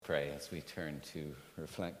pray as we turn to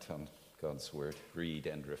reflect on God's word, read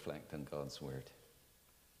and reflect on God's word.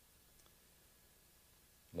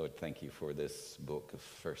 Lord, thank you for this book of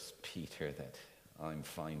 1 Peter that I'm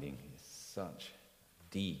finding is such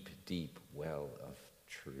deep, deep well of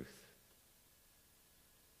truth.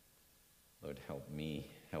 Lord, help me,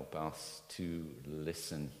 help us to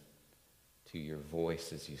listen to your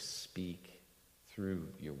voice as you speak through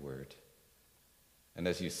your word. And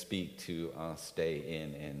as you speak to us day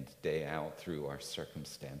in and day out through our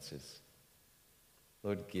circumstances,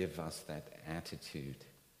 Lord, give us that attitude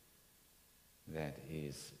that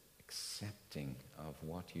is accepting of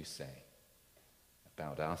what you say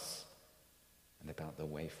about us and about the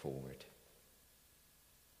way forward.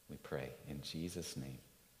 We pray in Jesus' name.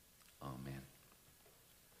 Amen.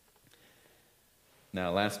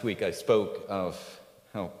 Now, last week I spoke of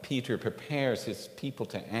how Peter prepares his people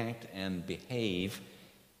to act and behave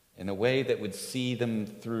in a way that would see them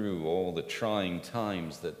through all the trying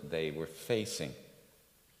times that they were facing.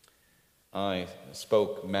 I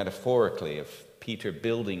spoke metaphorically of Peter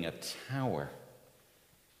building a tower.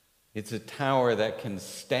 It's a tower that can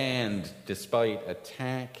stand despite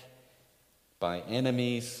attack by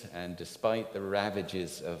enemies and despite the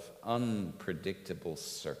ravages of unpredictable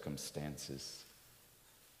circumstances.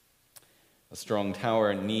 A strong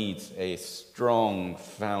tower needs a strong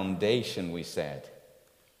foundation, we said.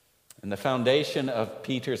 And the foundation of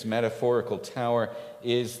Peter's metaphorical tower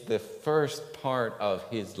is the first part of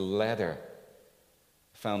his letter.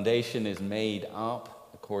 The foundation is made up,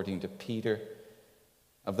 according to Peter,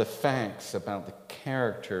 of the facts about the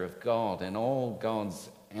character of God and all God's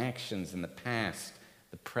actions in the past,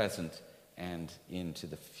 the present, and into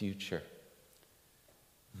the future.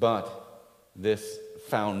 But this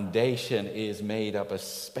foundation is made up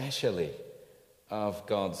especially of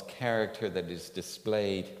God's character that is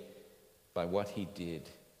displayed by what he did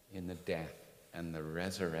in the death and the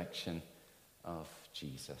resurrection of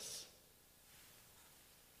Jesus.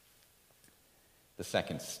 The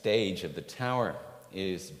second stage of the tower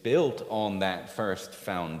is built on that first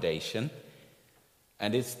foundation,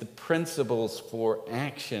 and it's the principles for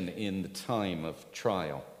action in the time of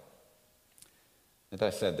trial. As I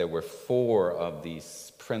said, there were 4 of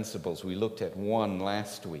these principles. We looked at one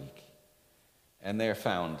last week, and they're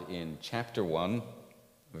found in chapter 1,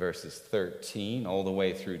 verses 13, all the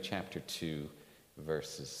way through chapter 2,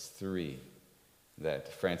 verses 3,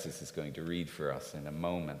 that Francis is going to read for us in a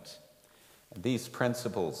moment. And these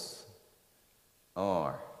principles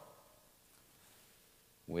are: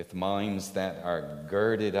 with minds that are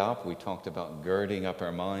girded up. We talked about girding up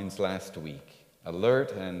our minds last week.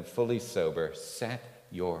 Alert and fully sober, set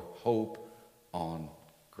your hope on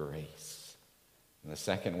grace. And the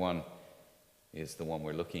second one is the one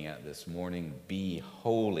we're looking at this morning. Be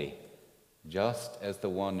holy, just as the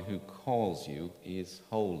one who calls you is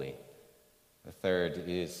holy. The third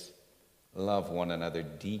is love one another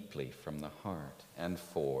deeply from the heart. And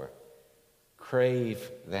 4, crave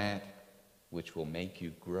that which will make you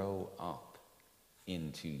grow up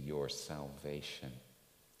into your salvation.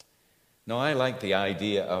 Now, I like the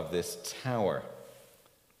idea of this tower.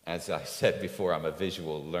 As I said before, I'm a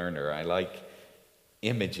visual learner. I like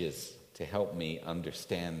images to help me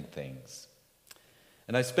understand things.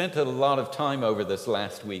 And I spent a lot of time over this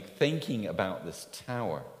last week thinking about this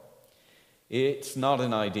tower. It's not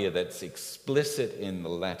an idea that's explicit in the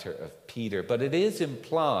letter of Peter, but it is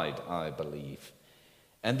implied, I believe.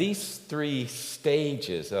 And these 3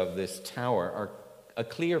 stages of this tower are a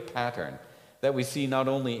clear pattern that we see not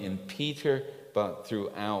only in Peter, but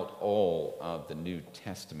throughout all of the New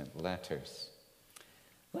Testament letters.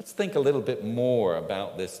 Let's think a little bit more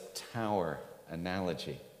about this tower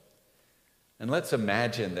analogy. And let's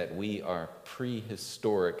imagine that we are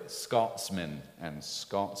prehistoric Scotsmen and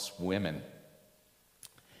Scotswomen.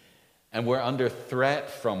 And we're under threat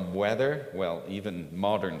from weather. Well, even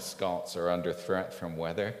modern Scots are under threat from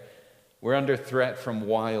weather. We're under threat from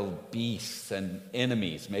wild beasts and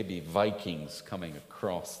enemies, maybe Vikings coming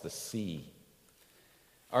across the sea.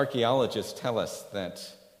 Archaeologists tell us that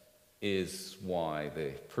is why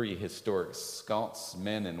the prehistoric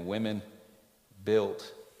Scotsmen and women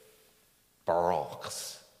built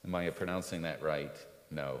barracks. Am I pronouncing that right?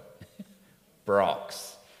 No.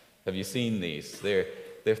 Barracks. Have you seen these? There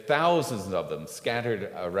are thousands of them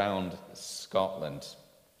scattered around Scotland.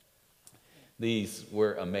 These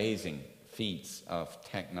were amazing feats of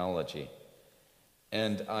technology.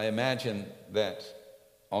 And I imagine that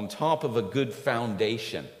on top of a good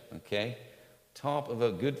foundation, top of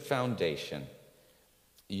a good foundation,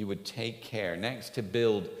 you would take care next to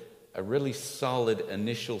build a really solid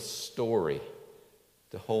initial story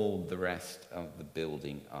to hold the rest of the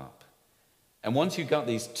building up. And once you've got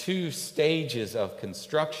these 2 stages of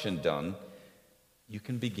construction done, you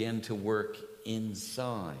can begin to work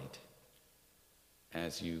inside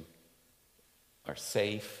as you are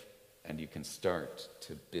safe and you can start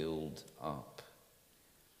to build up.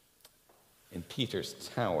 In Peter's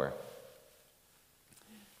tower,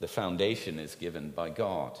 the foundation is given by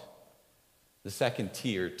God. The second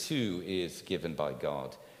tier, too, is given by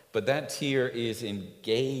God. But that tier is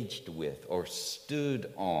engaged with or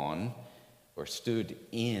stood on or stood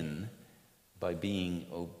in by being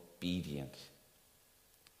obedient.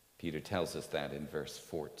 Peter tells us that in verse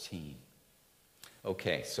 14.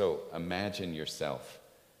 Okay, so imagine yourself.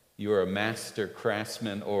 You're a master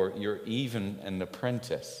craftsman or you're even an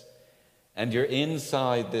apprentice. And you're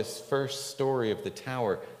inside this first story of the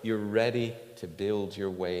tower. You're ready to build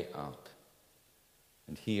your way up.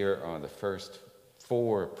 And here are the first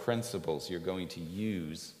 4 principles you're going to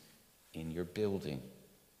use in your building.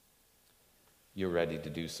 You're ready to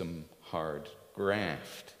do some hard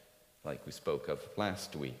graft, like we spoke of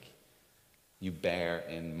last week. You bear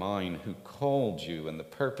in mind who called you and the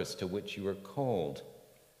purpose to which you are called.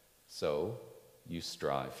 So you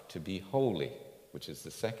strive to be holy, which is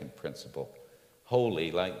the second principle.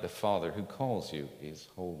 Holy, like the Father who calls you is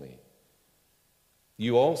holy.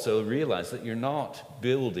 You also realize that you're not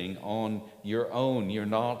building on your own. You're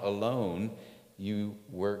not alone. You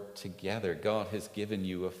work together. God has given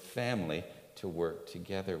you a family to work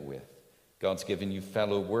together with. God's given you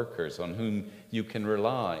fellow workers on whom you can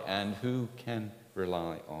rely and who can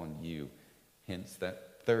rely on you. Hence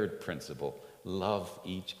that third principle, love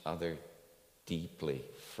each other deeply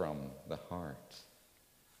from the heart.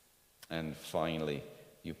 And finally,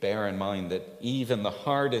 you bear in mind that even the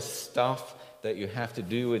hardest stuff that you have to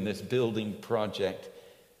do in this building project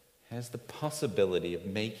has the possibility of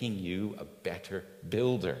making you a better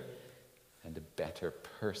builder and a better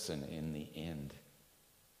person in the end.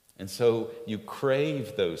 And so you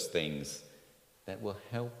crave those things that will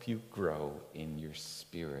help you grow in your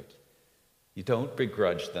spirit. You don't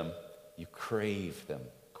begrudge them, you crave them,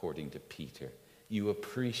 according to Peter. You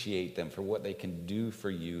appreciate them for what they can do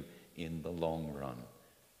for you in the long run.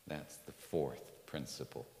 That's the 4th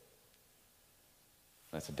principle.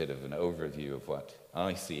 That's a bit of an overview of what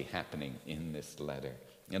I see happening in this letter.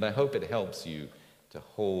 And I hope it helps you to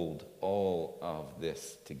hold all of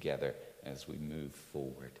this together as we move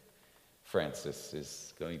forward. Francis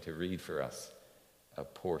is going to read for us a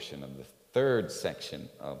portion of the 3rd section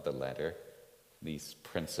of the letter, these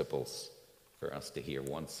principles for us to hear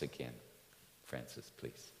once again. Francis,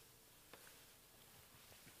 please.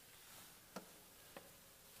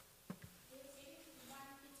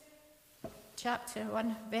 Chapter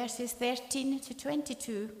 1, verses 13 to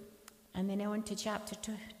 22, and then on to chapter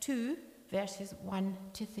 2, verses 1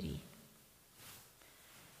 to 3.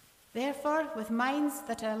 Therefore, with minds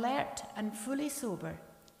that are alert and fully sober,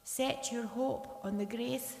 set your hope on the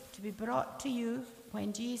grace to be brought to you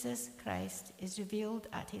when Jesus Christ is revealed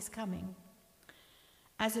at his coming.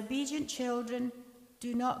 As obedient children,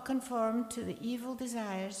 do not conform to the evil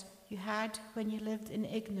desires you had when you lived in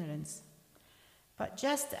ignorance. But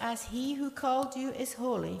just as he who called you is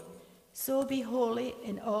holy, so be holy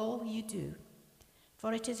in all you do.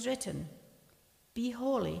 For it is written, "Be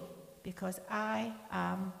holy, because I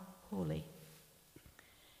am holy."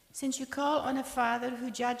 Since you call on a Father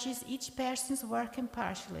who judges each person's work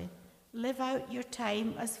impartially, live out your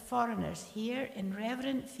time as foreigners here in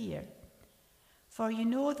reverent fear. For you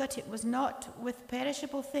know that it was not with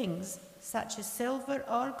perishable things, such as silver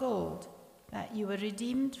or gold, that you were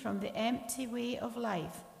redeemed from the empty way of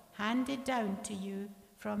life handed down to you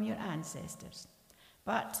from your ancestors,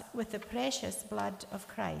 but with the precious blood of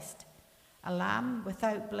Christ, a lamb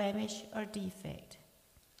without blemish or defect.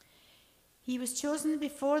 He was chosen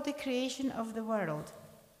before the creation of the world,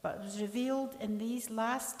 but was revealed in these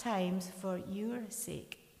last times for your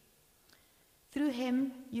sake. Through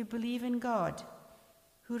him you believe in God,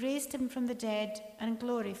 who raised him from the dead and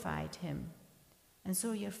glorified him. And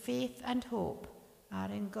so your faith and hope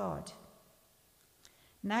are in God.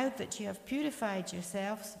 Now that you have purified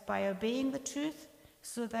yourselves by obeying the truth,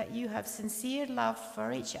 so that you have sincere love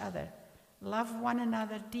for each other, love one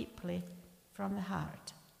another deeply from the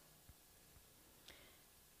heart.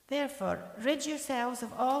 Therefore, rid yourselves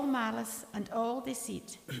of all malice and all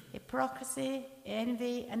deceit, hypocrisy,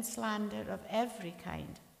 envy, and slander of every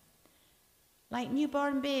kind. Like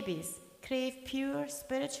newborn babies, crave pure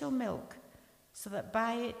spiritual milk, so that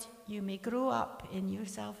by it you may grow up in your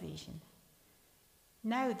salvation,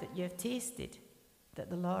 now that you have tasted that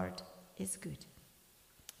the Lord is good.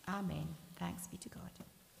 Amen. Thanks be to God.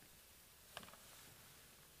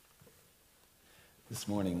 This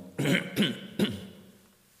morning,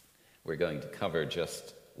 we're going to cover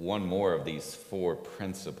just one more of these 4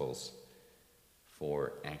 principles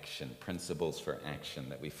for action,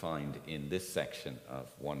 that we find in this section of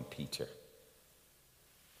 1 Peter.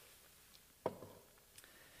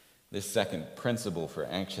 This second principle for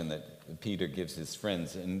action that Peter gives his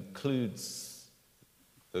friends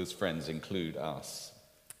those friends include us,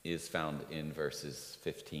 is found in verses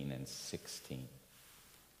 15 and 16.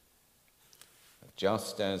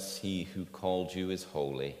 Just as he who called you is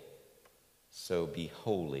holy, so be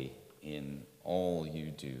holy in all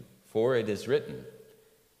you do. For it is written,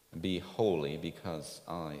 be holy because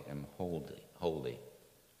I am holy.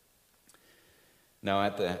 Now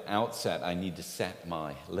at the outset, I need to set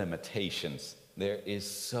my limitations. There is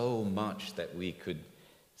so much that we could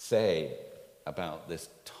say about this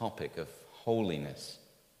topic of holiness.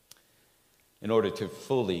 In order to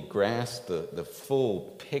fully grasp the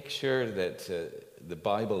full picture that the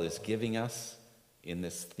Bible is giving us in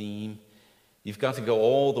this theme, you've got to go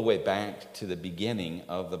all the way back to the beginning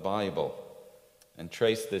of the Bible and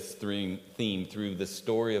trace this theme through the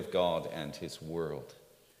story of God and His world.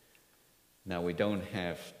 Now, we don't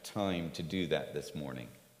have time to do that this morning,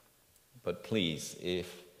 but please,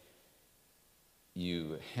 if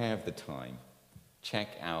you have the time, check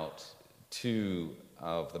out 2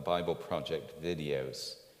 of the Bible Project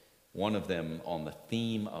videos, one of them on the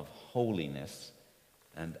theme of holiness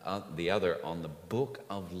and the other on the book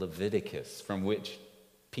of Leviticus, from which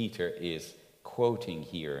Peter is quoting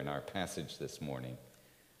here in our passage this morning.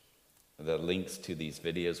 The links to these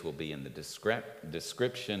videos will be in the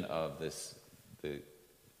description of this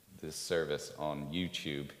service on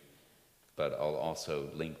YouTube, but I'll also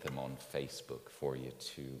link them on Facebook for you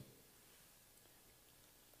too.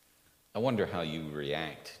 I wonder how you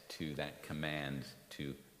react to that command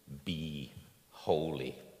to be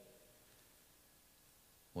holy.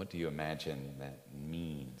 What do you imagine that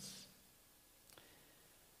means?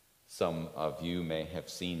 Some of you may have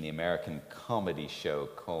seen the American comedy show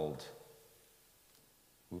called,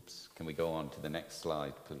 can we go on to the next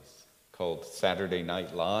slide, please? Called Saturday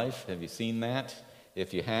Night Live. Have you seen that?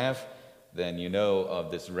 If you have, then you know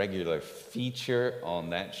of this regular feature on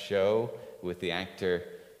that show with the actor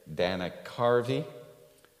Dana Carvey,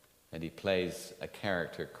 and he plays a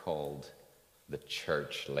character called the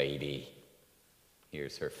Church Lady.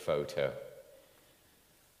 Here's her photo.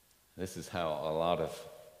 This is how a lot of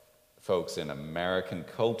folks in American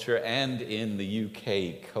culture and in the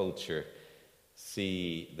UK culture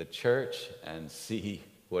see the church and see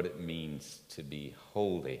what it means to be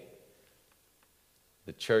holy.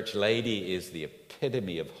 The Church Lady is the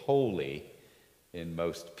epitome of holy in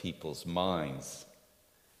most people's minds.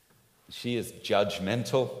 She is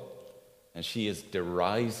judgmental, and she is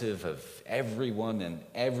derisive of everyone and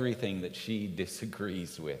everything that she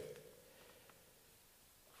disagrees with.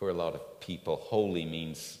 For a lot of people, holy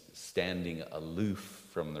means standing aloof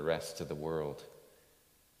from the rest of the world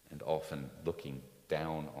and often looking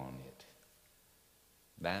down on it.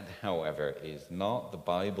 That, however, is not the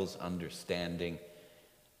Bible's understanding,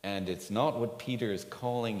 and it's not what Peter is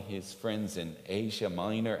calling his friends in Asia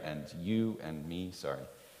Minor and you and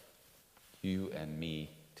me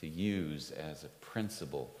to use as a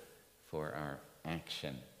principle for our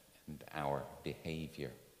action and our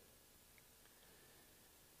behavior.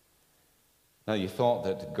 Now, you thought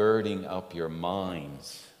that girding up your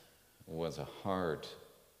minds was a hard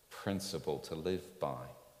principle to live by.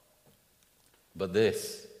 But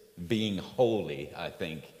this, being holy, I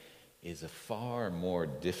think, is a far more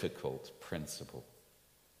difficult principle.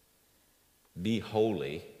 Be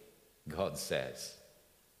holy, God says,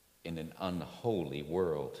 in an unholy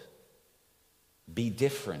world. Be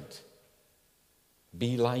different.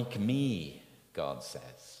 Be like me, God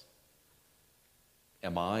says.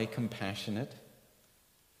 Am I compassionate?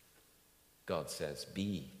 God says,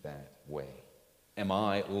 be that way. Am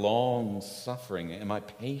I long-suffering? Am I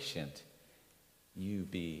patient? You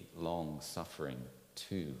be long-suffering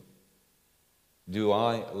too. Do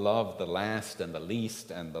I love the last and the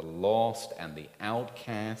least and the lost and the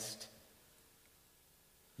outcast?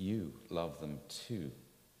 You love them too.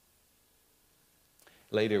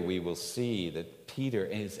 Later we will see that Peter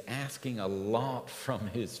is asking a lot from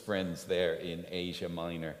his friends there in Asia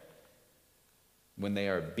Minor. When they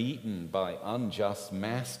are beaten by unjust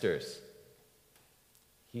masters,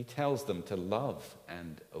 he tells them to love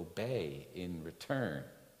and obey in return.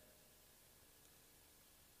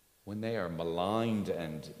 When they are maligned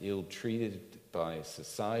and ill-treated by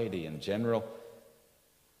society in general,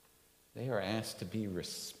 they are asked to be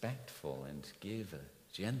respectful and give a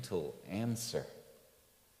gentle answer.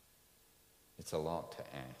 It's a lot to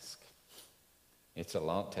ask. It's a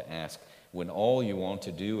lot to ask when all you want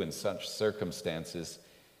to do in such circumstances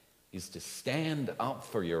is to stand up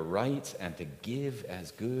for your rights and to give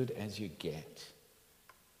as good as you get.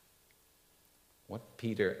 What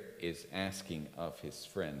Peter is asking of his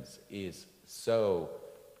friends is so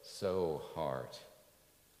hard.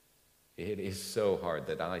 It is so hard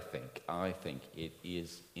that I think it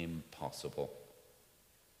is impossible.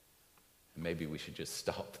 Maybe we should just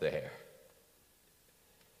stop there.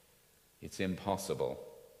 It's impossible.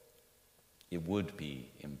 It would be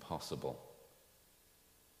impossible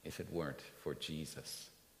if it weren't for Jesus.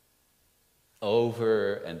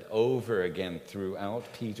 Over and over again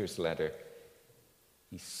throughout Peter's letter,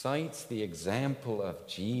 he cites the example of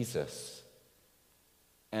Jesus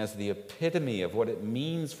as the epitome of what it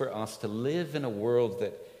means for us to live in a world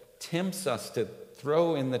that tempts us to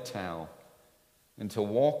throw in the towel and to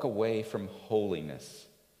walk away from holiness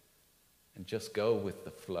and just go with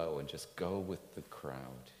the flow and just go with the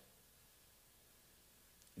crowd.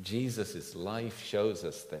 Jesus' life shows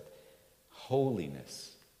us that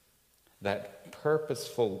holiness, that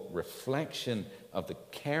purposeful reflection of the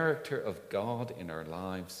character of God in our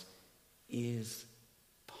lives, is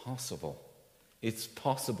possible. It's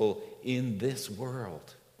possible in this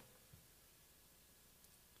world.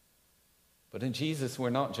 But in Jesus, we're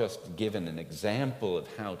not just given an example of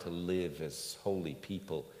how to live as holy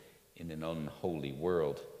people in an unholy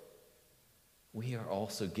world. We are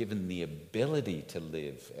also given the ability to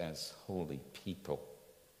live as holy people.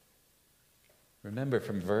 Remember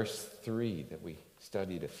from verse 3 that we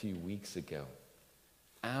studied a few weeks ago.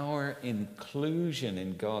 Our inclusion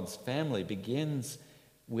in God's family begins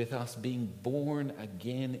with us being born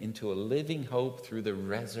again into a living hope through the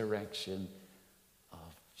resurrection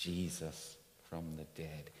of Jesus from the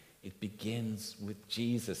dead. It begins with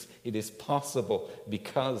Jesus. It is possible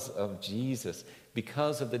because of Jesus,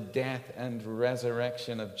 because of the death and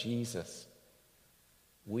resurrection of Jesus.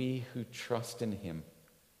 We who trust in him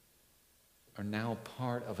are now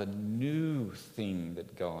part of a new thing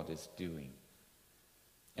that God is doing.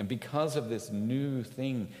 And because of this new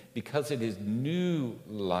thing, because it is new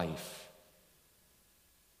life,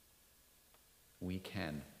 we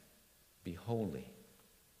can be holy.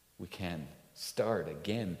 We can start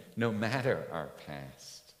again, no matter our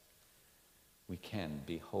past. We can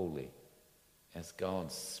be holy as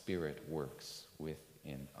God's Spirit works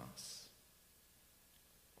within us.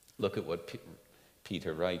 Look at what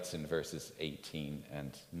Peter writes in verses 18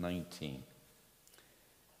 and 19.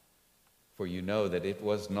 For you know that it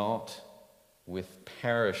was not with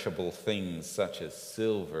perishable things such as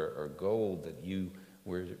silver or gold that you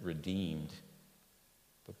were redeemed,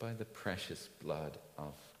 but by the precious blood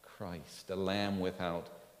of Christ, a lamb without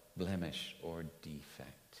blemish or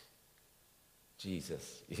defect.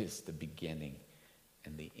 Jesus is the beginning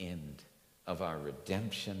and the end of our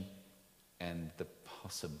redemption and the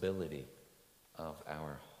possibility of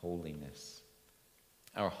our holiness.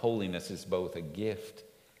 Our holiness is both a gift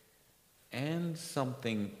and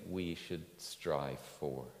something we should strive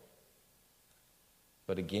for.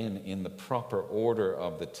 But again, in the proper order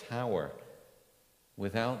of the tower,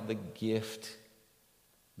 without the gift,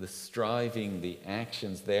 the striving, the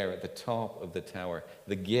actions there at the top of the tower,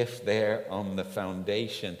 the gift there on the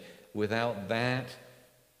foundation, without that,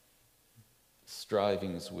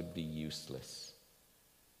 strivings would be useless.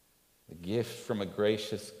 The gift from a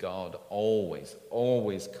gracious God always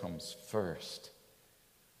comes first.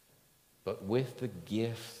 But with the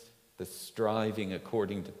gift, the striving,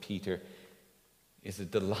 according to Peter, is a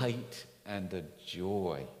delight and a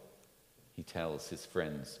joy, he tells his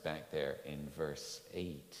friends back there in verse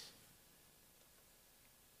 8.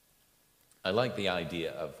 I like the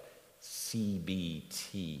idea of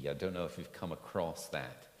CBT. I don't know if you've come across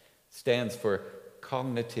that. It stands for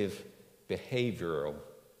Cognitive Behavioral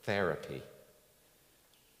Therapy.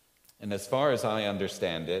 And as far as I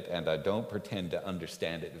understand it, and I don't pretend to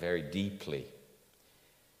understand it very deeply,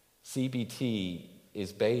 CBT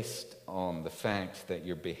is based on the fact that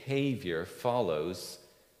your behavior follows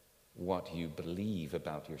what you believe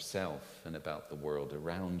about yourself and about the world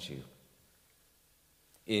around you.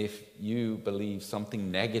 If you believe something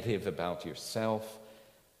negative about yourself,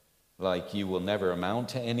 like you will never amount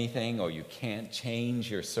to anything or you can't change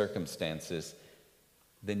your circumstances,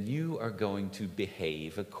 then you are going to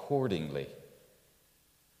behave accordingly.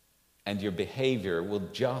 And your behavior will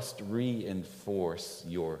just reinforce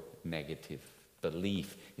your negative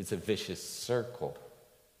belief. It's a vicious circle.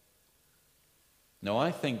 Now,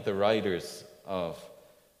 I think the writers of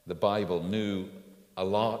the Bible knew a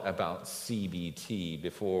lot about CBT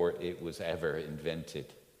before it was ever invented.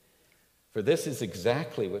 For this is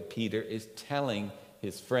exactly what Peter is telling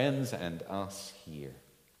his friends and us here.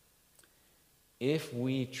 If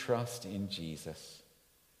we trust in Jesus,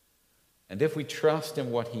 and if we trust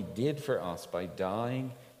in what he did for us by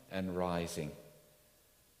dying and rising,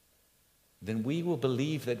 then we will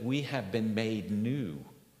believe that we have been made new.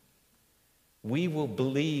 We will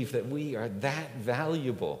believe that we are that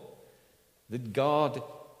valuable, that God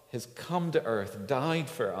has come to earth, died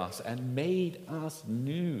for us, and made us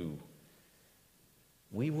new.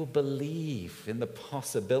 We will believe in the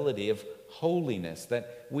possibility of holiness,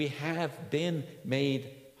 that we have been made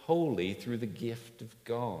holy through the gift of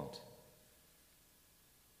God.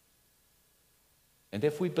 And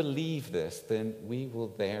if we believe this, then we will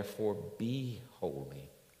therefore be holy.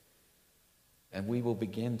 And we will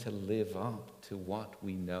begin to live up to what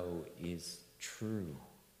we know is true.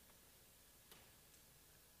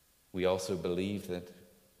 We also believe that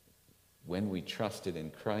when we trusted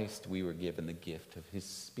in Christ, we were given the gift of his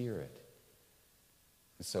Spirit.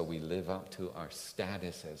 And so we live up to our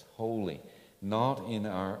status as holy, not in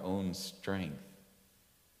our own strength,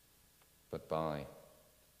 but by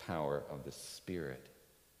power of the Spirit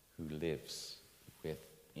who lives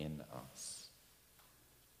within us.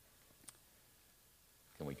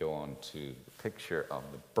 Can we go on to the picture of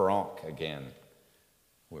the Brock again?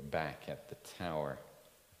 We're back at the tower.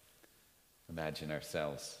 Imagine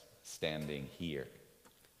ourselves standing here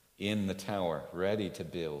in the tower, ready to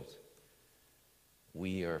build.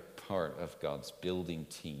 We are part of God's building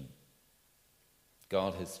team.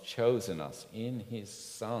 God has chosen us in his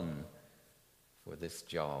Son for this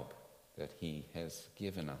job that he has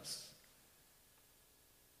given us.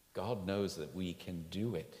 God knows that we can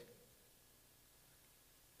do it.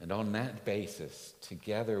 And on that basis,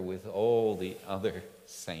 together with all the other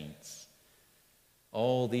saints,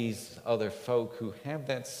 all these other folk who have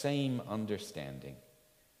that same understanding,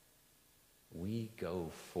 we go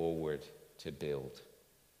forward to build.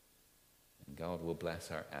 And God will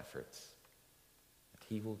bless our efforts. And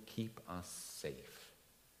he will keep us safe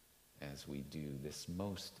as we do this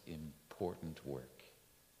most important work.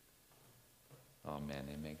 Amen.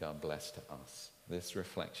 And may God bless to us this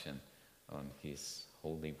reflection on his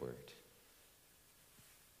holy word.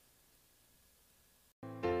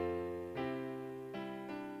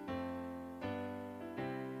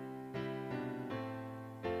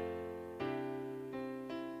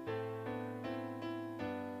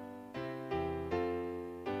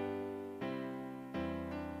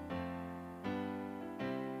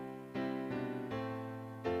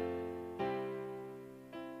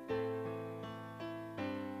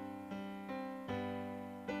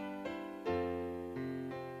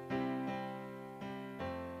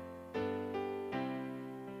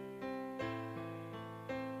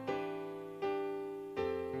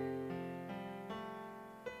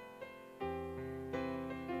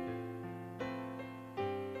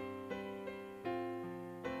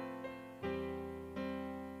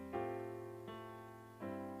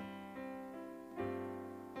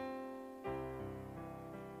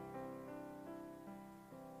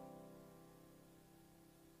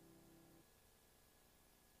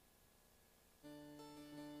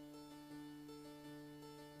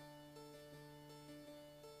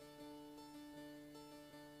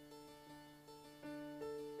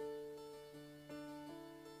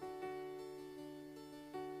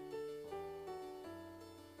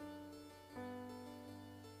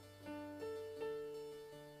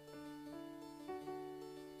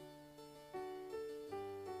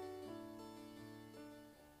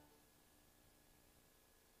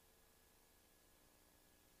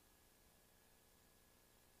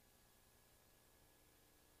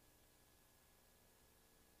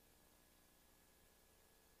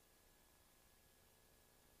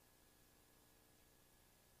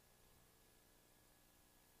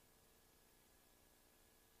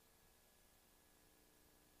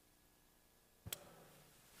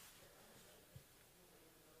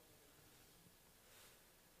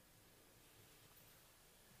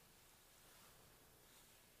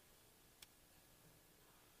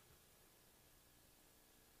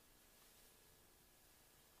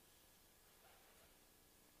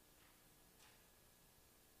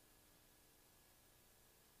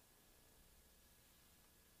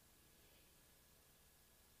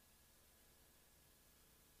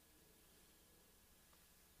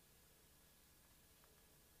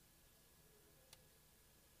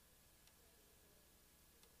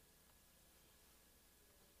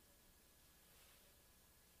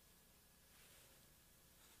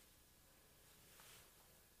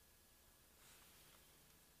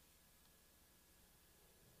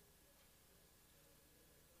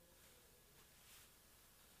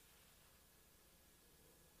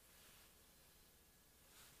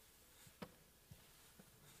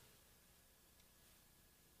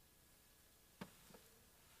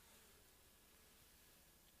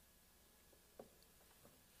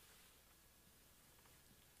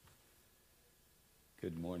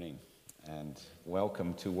 Good morning and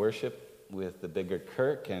welcome to worship with the Bigger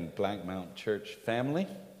Kirk and Blackmount Church family.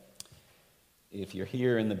 If you're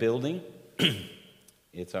here in the building,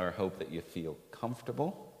 it's our hope that you feel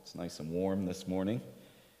comfortable. It's nice and warm this morning,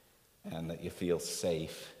 and that you feel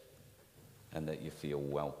safe and that you feel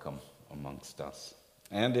welcome amongst us.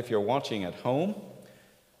 And if you're watching at home,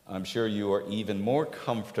 I'm sure you are even more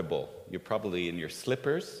comfortable. You're probably in your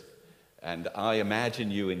slippers, and I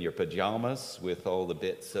imagine you in your pajamas with all the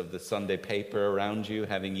bits of the Sunday paper around you,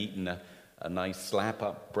 having eaten a nice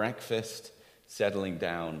slap-up breakfast, settling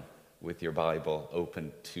down with your Bible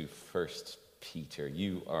open to 1 Peter.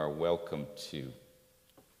 You are welcome to.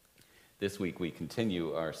 This week we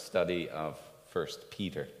continue our study of 1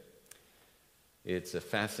 Peter. It's a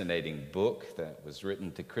fascinating book that was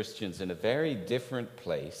written to Christians in a very different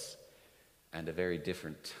place and a very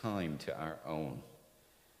different time to our own.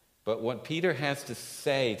 But what Peter has to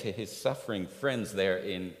say to his suffering friends there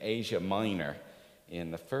in Asia Minor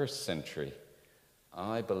in the first century,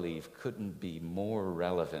 I believe, couldn't be more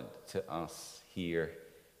relevant to us here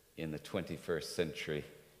in the 21st century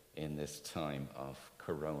in this time of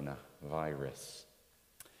coronavirus.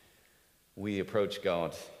 We approach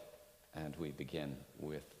God and we begin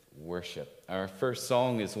with worship. Our first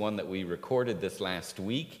song is one that we recorded this last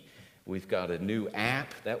week. We've got a new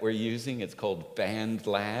app that we're using. It's called Band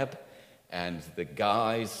Lab, and the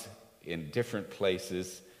guys in different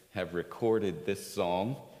places have recorded this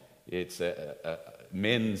song. It's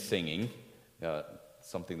men singing,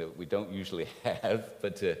 something that we don't usually have,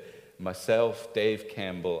 but myself, Dave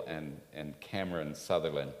Campbell, and Cameron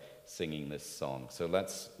Sutherland singing this song. So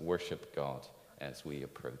let's worship God as we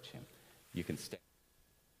approach him. You can stand.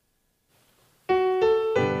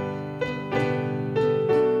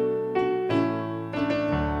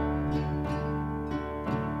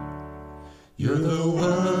 You're the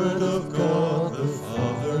Word of God the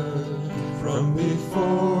Father, from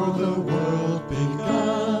before the world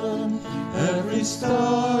began. Every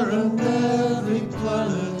star and every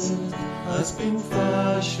planet has been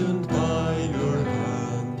fashioned by your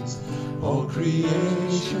hands. All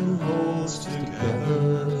creation holds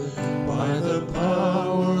together by the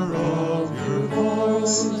power of your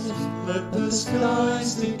voice. Let the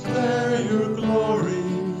skies declare your glory.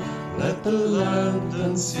 Let the land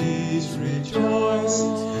and seas rejoice.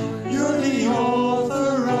 You're the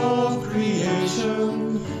author of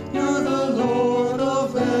creation. You're the Lord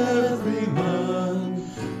of every man.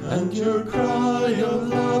 And your cry of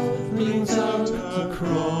love rings out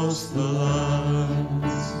across the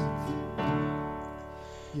lands.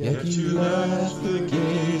 Yet you left the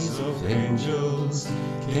gaze of angels,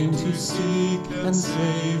 came to seek and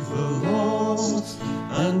save the lost,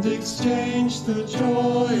 and exchanged the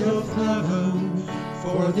joy of heaven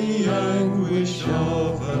for the anguish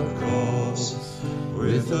of a cross.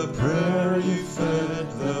 With a prayer you fed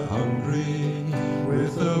the hungry,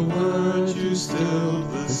 with a word you stilled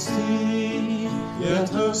the sea. Yet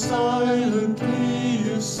how silently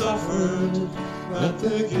you suffered, that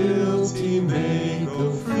the guilty may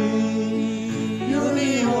go free. You're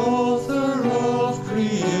the author of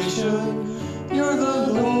creation, you're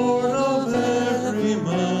the Lord of every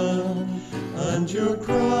man, and your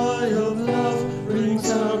cry of love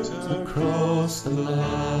rings out across the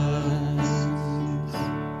lands.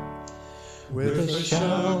 With a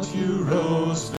shout you rose